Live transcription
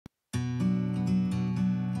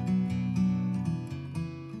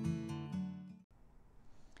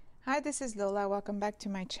Hi, this is Lola. Welcome back to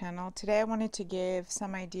my channel. Today I wanted to give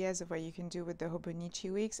some ideas of what you can do with the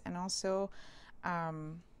Hobonichi weeks, and also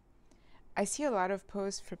um, I see a lot of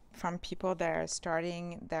posts from people that are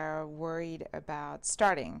starting, that are worried about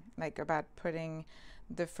starting, like about putting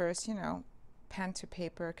the first, pen to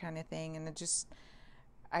paper kind of thing, and it just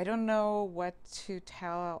I don't know what to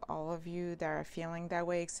tell all of you that are feeling that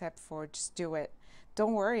way except for just do it.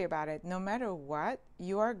 Don't worry about it. No matter what,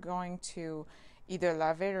 you are going to either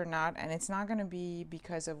love it or not, and it's not going to be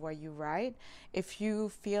because of what you write. If you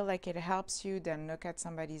feel like it helps you, then look at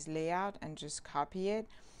somebody's layout and just copy it.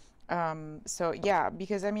 So yeah,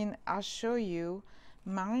 because I mean, I'll show you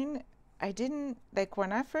mine. I didn't like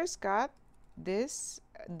when I first got this,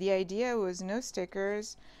 the idea was no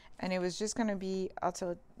stickers and it was just going to be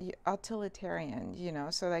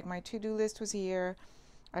utilitarian, So like my to-do list was here.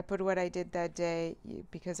 I put what I did that day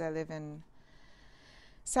because I live in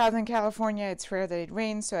Southern California. It's rare that it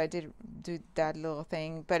rains, so I did do that little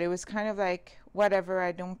thing. But it was kind of like, whatever,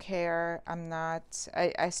 I don't care.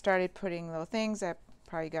 I started putting little things. I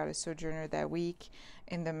probably got a Sojourner that week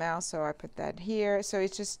in the mail, so I put that here. So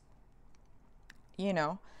it's just, you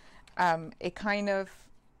know, it kind of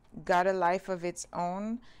got a life of its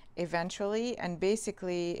own eventually. And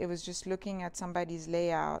basically, it was just looking at somebody's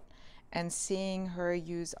layout and seeing her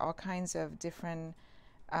use all kinds of different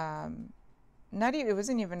not even, it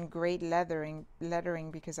wasn't even great lettering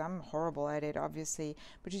because I'm horrible at it, obviously,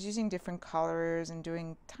 but just using different colors and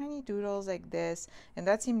doing tiny doodles like this, and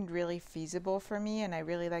that seemed really feasible for me, and I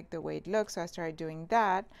really liked the way it looked, so I started doing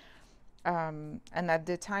that. And at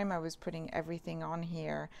the time I was putting everything on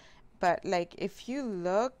here, but like if you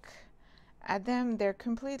look at them, they're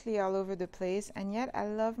completely all over the place, and yet I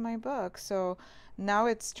love my book. So now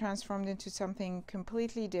it's transformed into something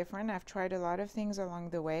completely different. I've tried a lot of things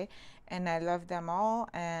along the way and I love them all,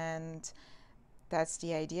 and that's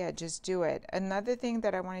the idea. Just do it. Another thing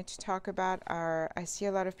that I wanted to talk about are, I see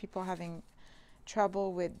a lot of people having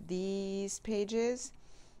trouble with these pages.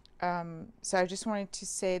 So I just wanted to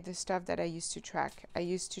say the stuff that I used to track. I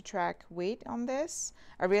used to track weight on this.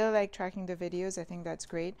 I really like tracking the videos. I think that's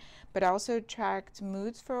great. But I also tracked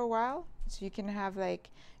moods for a while. So you can have like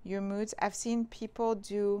your moods. I've seen people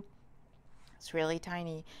do, it's really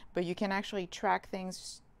tiny, but you can actually track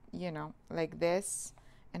things, like this,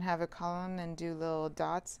 and have a column and do little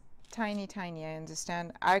dots. Tiny, tiny. I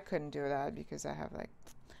understand. I couldn't do that because I have like,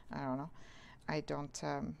 I don't know. I don't,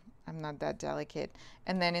 I'm not that delicate.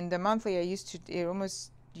 And then in the monthly, it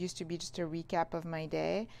almost used to be just a recap of my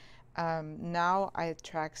day. Now I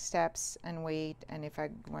track steps and weight and if I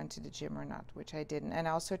went to the gym or not, which I didn't. And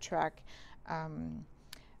I also track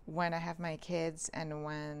when I have my kids and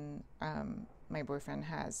when my boyfriend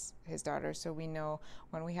has his daughter. So we know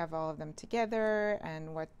when we have all of them together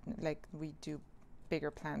and what, like, we do bigger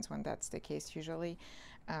plans when that's the case usually,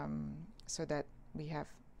 so that we have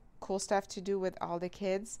cool stuff to do with all the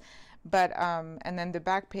kids. But and then the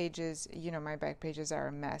back pages, my back pages are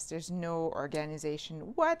a mess. There's no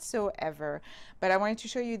organization whatsoever. But I wanted to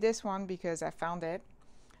show you this one because I found it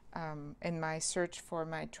in my search for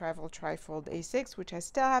my travel trifold A6, which I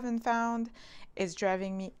still haven't found. Is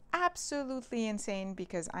driving me absolutely insane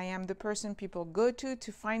because I am the person people go to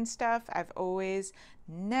find stuff. I've always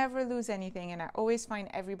never lose anything, and I always find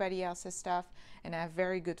everybody else's stuff, and I have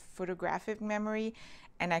very good photographic memory,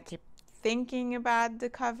 and I keep thinking about the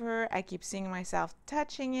cover. I keep seeing myself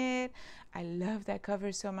touching it. I love that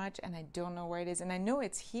cover so much, and I don't know where it is, and I know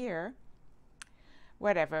it's here.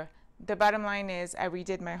 Whatever. The bottom line is I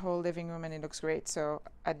redid my whole living room and it looks great. So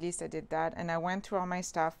at least I did that. And I went through all my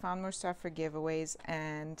stuff, found more stuff for giveaways,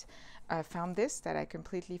 and found this that I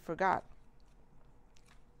completely forgot,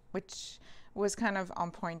 which was kind of on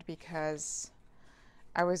point because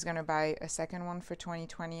I was going to buy a second one for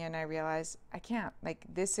 2020 and I realized I can't. Like,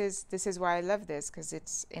 this is why I love this, because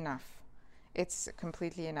it's enough. It's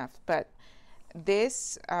completely enough. But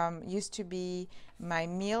this used to be my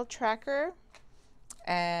meal tracker,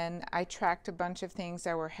 and I tracked a bunch of things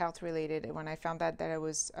that were health related. When I found out that I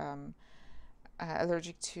was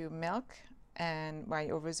allergic to milk, and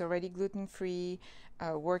I was already gluten free,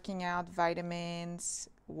 working out, vitamins,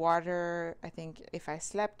 water. I think if I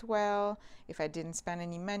slept well, if I didn't spend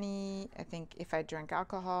any money, I think if I drank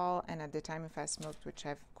alcohol, and at the time if I smoked, which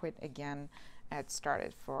I've quit again. I had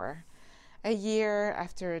started for a year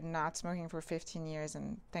after not smoking for 15 years,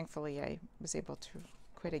 and thankfully I was able to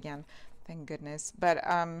quit again, thank goodness. But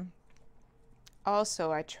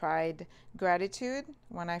also I tried gratitude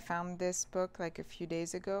when I found this book like a few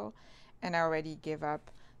days ago, and I already gave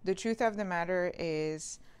up. The truth of the matter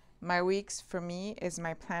is, my weeks for me is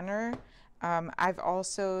my planner. I've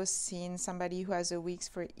also seen somebody who has a weeks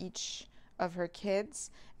for each of her kids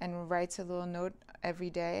and writes a little note every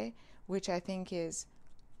day, which I think is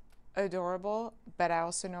adorable. But I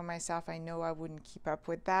also know myself, I know I wouldn't keep up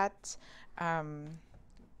with that.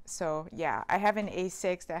 So yeah, I have an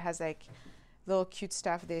A6 that has like little cute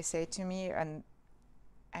stuff they say to me, and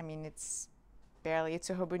I mean it's a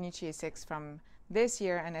Hobonichi A6 from this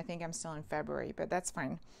year, and I think I'm still in February, but that's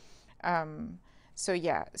fine. So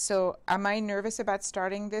yeah, so am I nervous about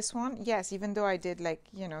starting this one? Yes, even though I did like,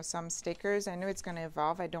 you know, some stickers, I know it's going to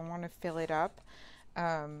evolve. I don't want to fill it up.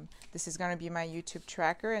 This is going to be my YouTube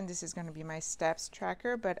tracker, and this is going to be my steps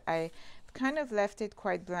tracker, but I kind of left it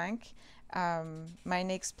quite blank. My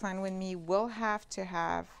next plan with me will have to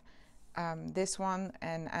have this one,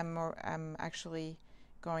 and I'm actually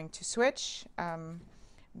going to switch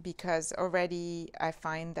because already I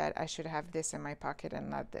find that I should have this in my pocket and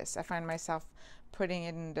not this. I find myself putting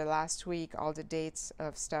in the last week all the dates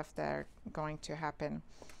of stuff that are going to happen.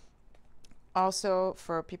 Also,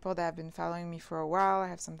 for people that have been following me for a while, I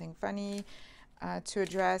have something funny to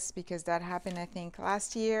address because that happened, I think,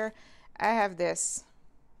 last year. I have this.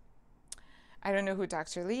 I don't know who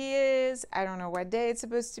Dr. Lee is. I don't know what day it's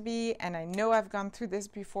supposed to be. And I know I've gone through this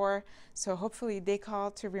before. So hopefully they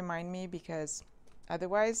call to remind me, because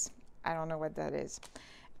otherwise, I don't know what that is.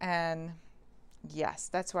 And yes,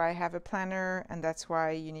 that's why I have a planner, and that's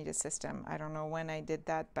why you need a system. I don't know when I did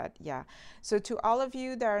that, but yeah. So to all of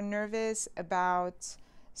you that are nervous about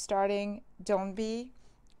starting, don't be.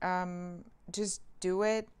 Just do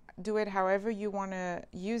it. Do it however you want to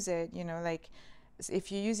use it. You know, like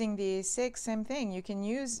if you're using the A6, same thing. You can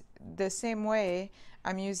use the same way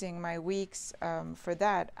I'm using my weeks for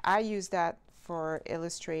that. I use that for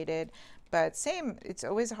illustrated, but same. It's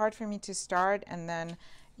always hard for me to start, and then,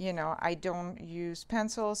 you know, I don't use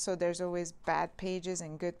pencils, so there's always bad pages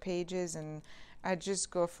and good pages, and I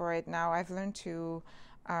just go for it. Now I've learned to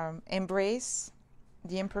embrace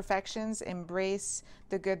the imperfections, embrace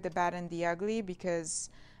the good, the bad, and the ugly,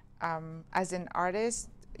 because as an artist,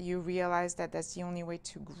 you realize that that's the only way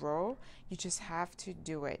to grow. You just have to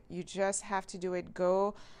do it. You just have to do it.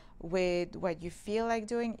 Go with what you feel like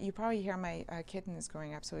doing. You probably hear my kitten is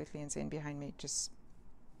going absolutely insane behind me. Just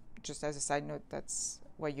as a side note, that's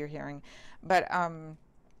what you're hearing. But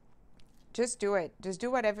just do it. Just do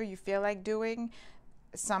whatever you feel like doing.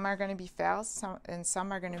 Some are going to be fails, and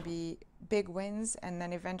some are going to be big wins, and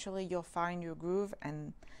then eventually you'll find your groove,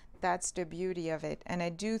 and that's the beauty of it. And I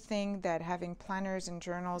do think that having planners and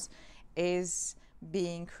journals is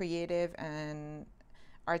being creative and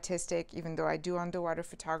artistic. Even though I do underwater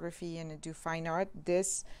photography and I do fine art,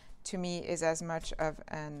 this to me is as much of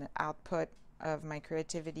an output of my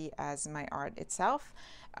creativity as my art itself.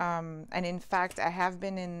 And in fact, I have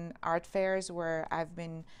been in art fairs where I've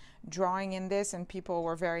been drawing in this, and people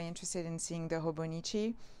were very interested in seeing the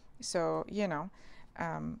Hobonichi. So, you know,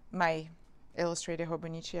 my illustrated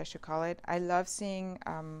Hobonichi, I should call it. I love seeing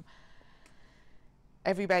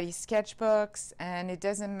everybody's sketchbooks, and it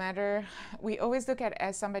doesn't matter. We always look at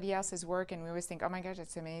as somebody else's work, and we always think, oh my gosh,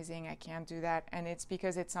 it's amazing, I can't do that. And it's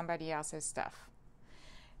because it's somebody else's stuff.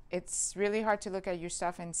 It's really hard to look at your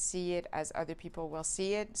stuff and see it as other people will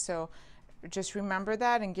see it. So just remember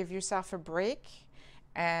that and give yourself a break,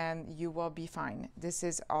 and you will be fine. This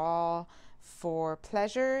is all for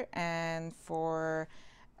pleasure and for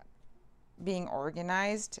being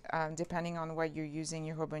organized, depending on what you're using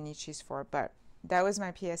your Hobonichis for. But that was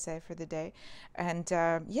my PSA for the day. And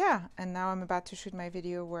yeah, and now I'm about to shoot my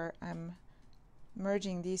video where I'm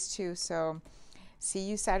merging these two. So see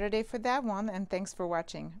you Saturday for that one, and thanks for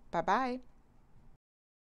watching. Bye bye.